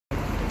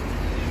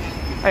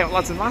Hey up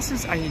lads and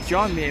lasses, and you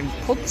join me in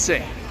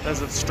Pudsey.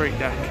 There's a street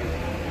deck.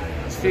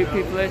 There's a few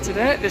people here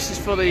today. This is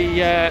for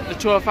the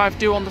 205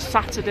 due on the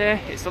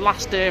Saturday. It's the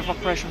last day of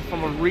operation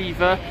from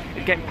Arriva.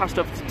 It's getting passed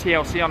over to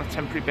TLC on a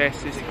temporary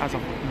basis as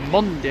of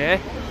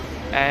Monday.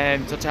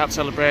 So to help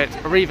celebrate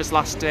Arriva's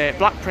last day,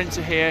 Black Prints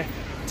are here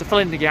to fill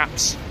in the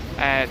gaps,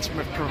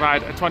 to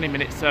provide a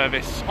 20-minute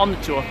service on the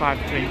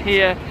 205 between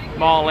here,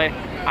 Morley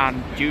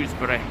and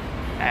Dewsbury.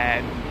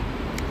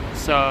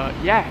 So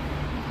yeah,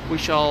 we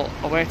shall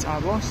await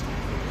our bus.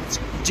 It's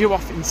due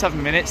off in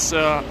 7 minutes,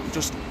 so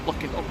just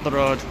looking up the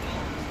road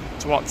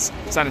towards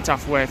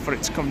Cenotaph Way for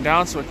it to come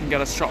down so we can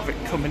get a shot of it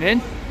coming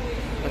in.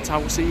 But I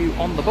will see you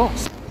on the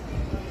bus.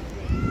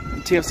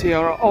 TLC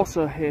are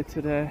also here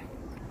today.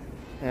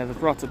 They've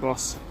brought a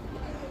bus,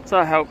 so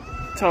I help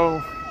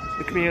tow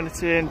the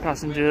community and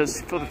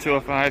passengers for the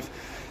 205.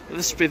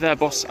 This will be their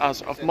bus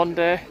as of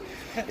Monday.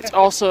 It's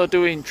also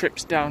doing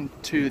trips down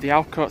to the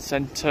Alcourt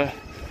Centre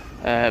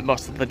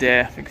most of the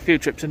day. I think a few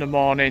trips in the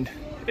morning,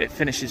 it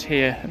finishes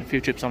here, and a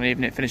few trips on the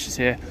evening, it finishes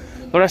here.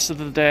 The rest of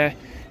the day,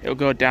 it'll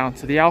go down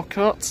to the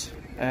Alcourt.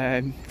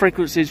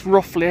 Frequencies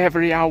roughly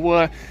every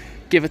hour,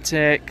 give or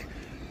take.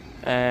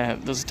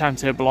 There's a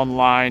timetable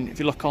online. If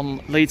you look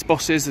on Leeds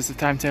buses, there's a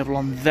timetable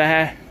on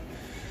there.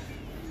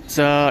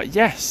 So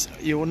yes,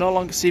 you will no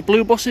longer see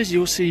blue buses,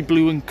 you'll see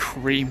blue and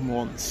cream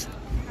ones.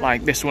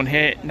 Like this one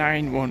here,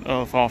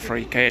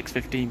 91043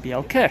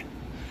 KX15BLK.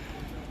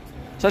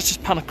 So let's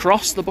just pan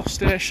across the bus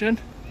station.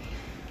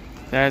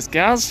 There's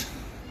Gaz.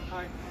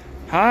 Hi.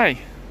 Hi.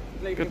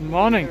 Good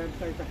morning.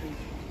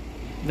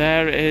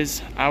 There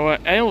is our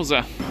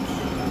Ailsa.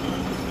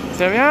 So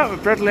there we are,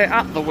 with Bradley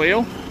at the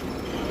wheel.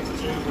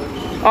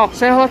 Oh,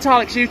 say hello to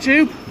Alex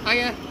YouTube.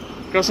 Hiya.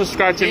 Go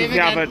subscribe to him if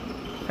you haven't.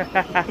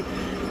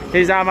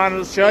 He's our man of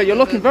the show. You're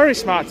looking very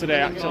smart today,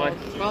 actually.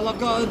 Well, I've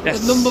got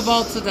a number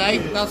board today.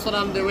 That's what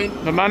I'm doing.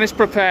 The man is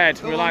prepared.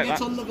 Go we on, like get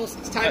that. on the bus.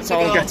 It's time Let's to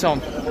all go. get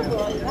on.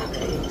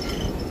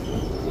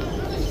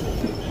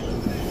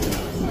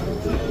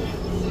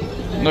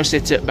 I'm going to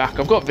sit it back.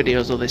 I've got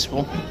videos of this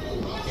one.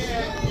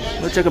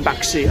 We'll take a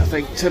back seat, I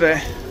think,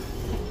 today.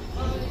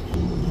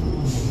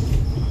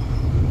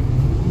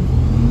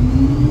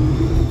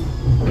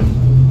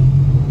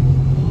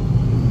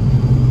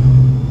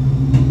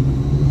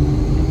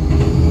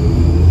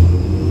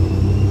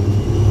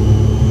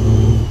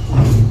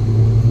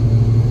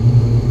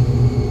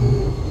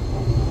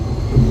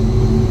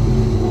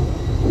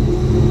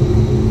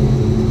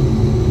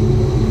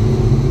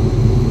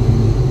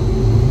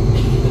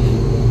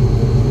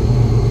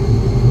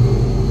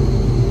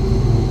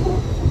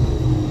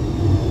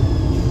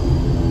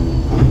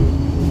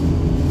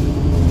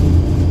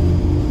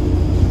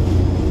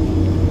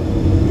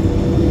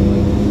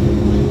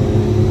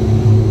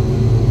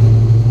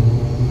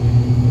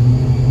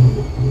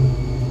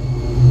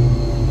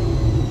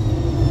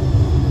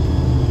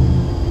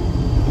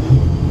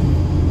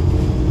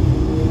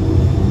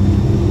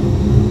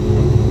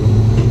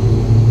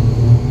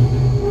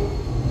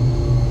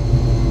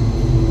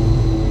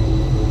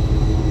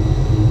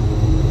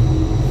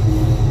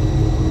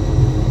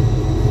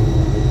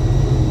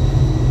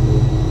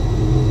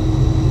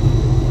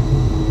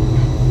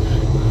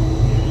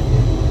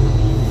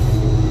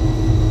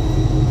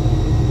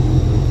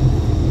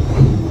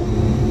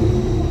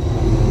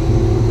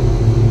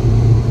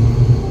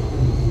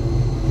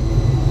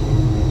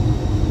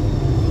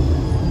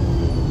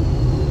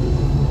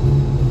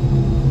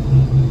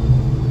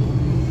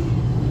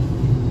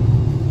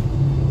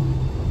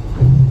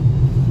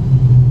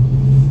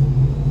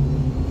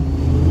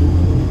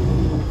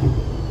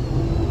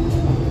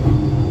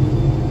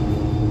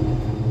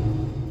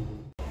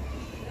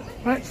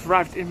 Right, it's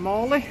arrived in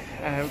Morley.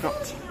 We've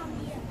got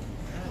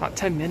about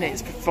 10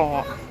 minutes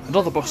before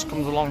another bus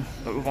comes along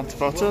that we want to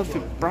photo. The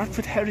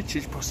Bradford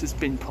Heritage bus has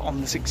been put on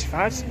the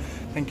 65s.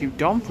 Thank you,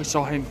 Dom. We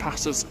saw him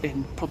pass us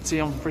in Pudsey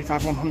on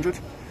 35100.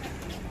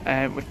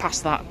 We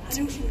passed that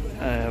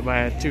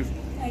where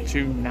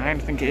 229, I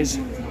think it is,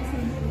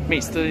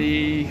 meets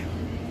the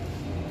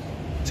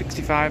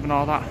 65 and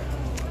all that.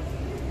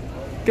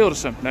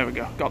 Gilderson, there we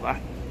go, got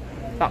there.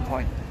 That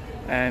point.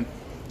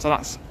 So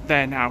that's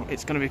there now.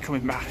 It's going to be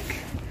coming back.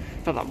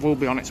 In fact, that will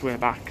be on its way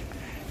back.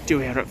 Due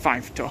here at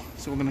 5 to.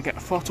 So we're going to get a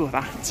photo of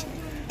that.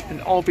 And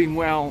all being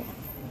well,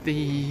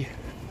 I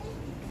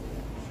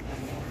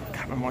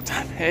can't remember what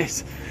time it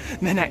is.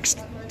 The next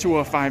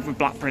 205 with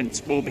Black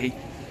Prints will be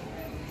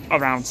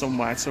around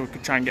somewhere, so we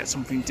could try and get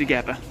something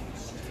together.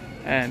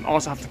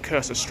 Also have to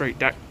curse a street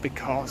deck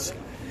because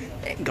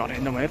it got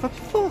in the way of a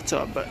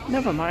photo, but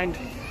never mind.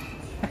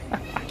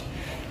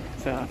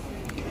 So,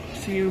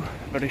 see you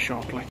very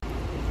shortly.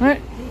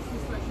 Right,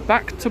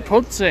 back to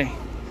Pudsey.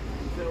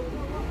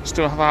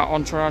 Still have our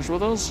entourage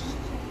with us.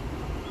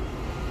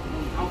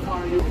 How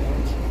far are you?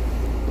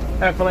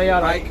 Hopefully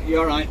you're right.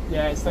 You're right.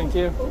 Yes, thank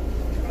you.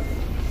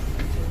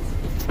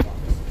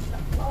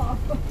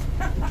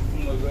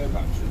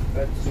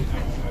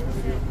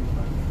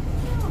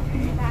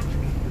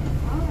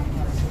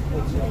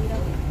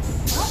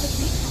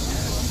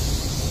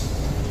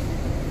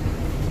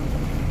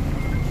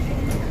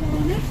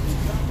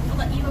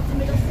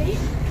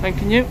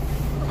 Thanking you.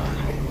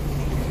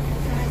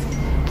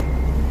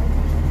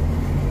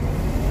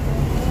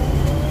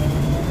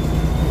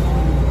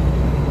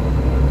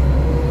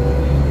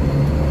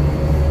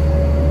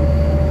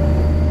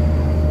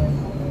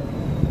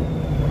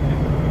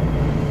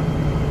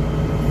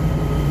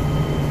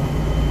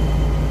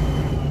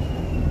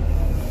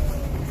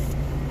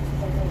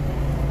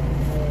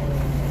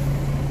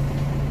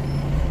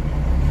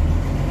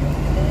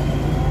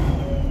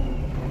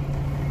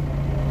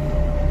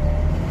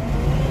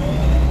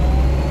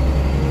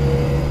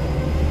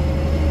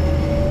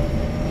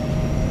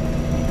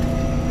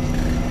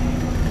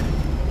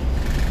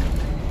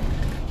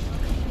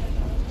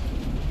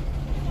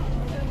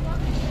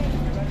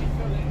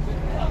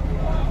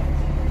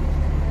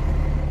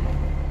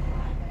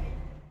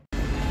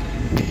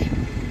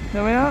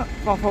 There we are,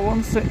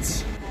 441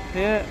 sits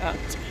here at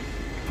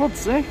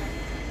Pudsey.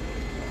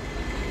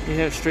 You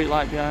hear a street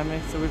light behind me,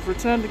 so we've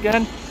returned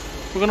again.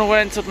 We're going to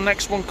wait until the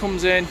next one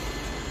comes in.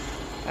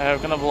 We're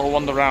going to have a little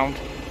wander around.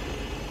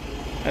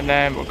 And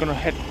then we're going to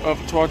head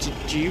over towards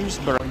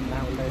Dewsbury.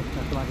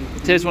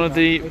 It is one of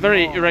the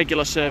very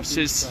irregular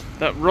services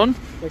that run.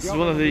 This is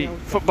one of the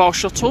football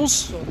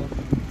shuttles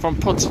from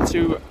Pudsey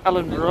to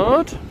Ellen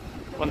Road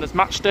when there's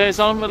match days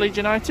on with Leeds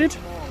United.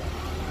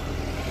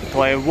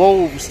 Play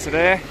Wolves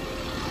today.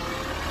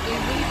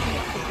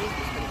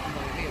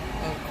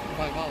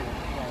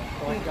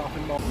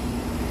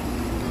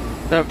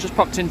 So I've just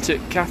popped into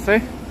Cafe,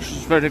 which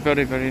is very,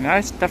 very, very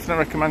nice.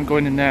 Definitely recommend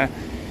going in there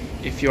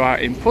if you are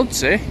in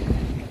Pudsey.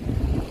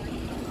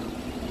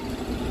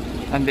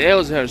 And the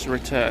Ailsa has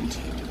returned.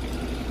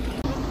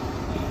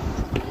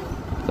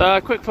 So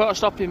a quick photo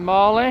stop in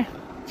Morley.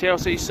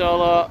 TLC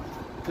Solo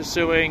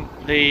pursuing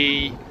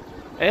the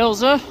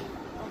Ailsa.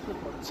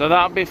 So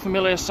that'll be a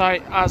familiar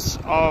sight as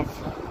of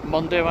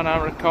Monday when I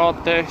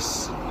record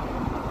this.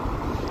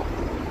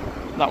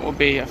 That will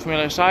be a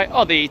familiar sight,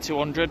 or the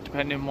E200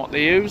 depending on what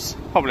they use.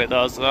 Probably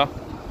those though.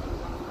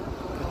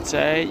 But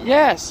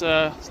yeah,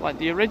 so it's like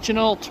the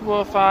original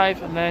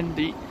 205 and then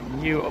the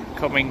new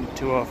upcoming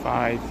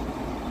 205.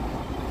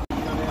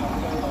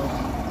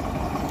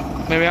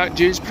 Maybe out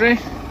Dewsbury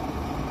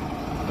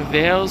with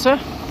the Ailsa.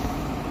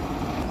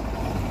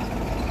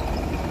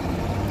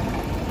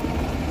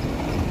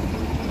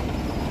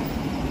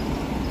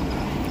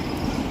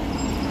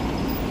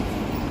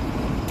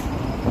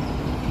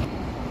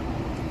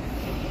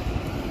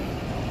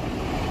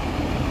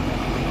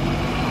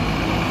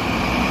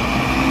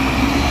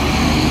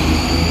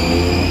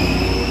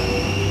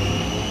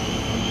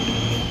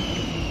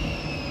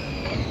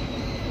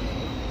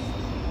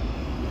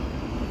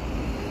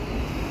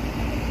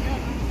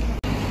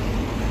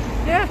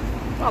 Yeah,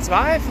 that's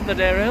about it for the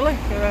day really.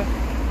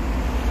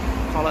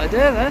 Call it a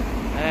day then.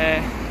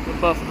 We're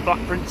both of the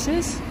Black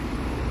Princes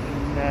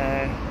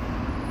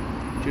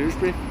and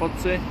Dewsbury,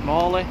 Pudsey,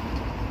 Morley,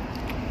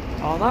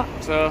 all that.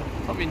 So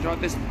hope you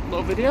enjoyed this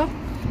little video.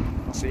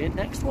 I'll see you in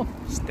the next one.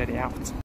 Steady out.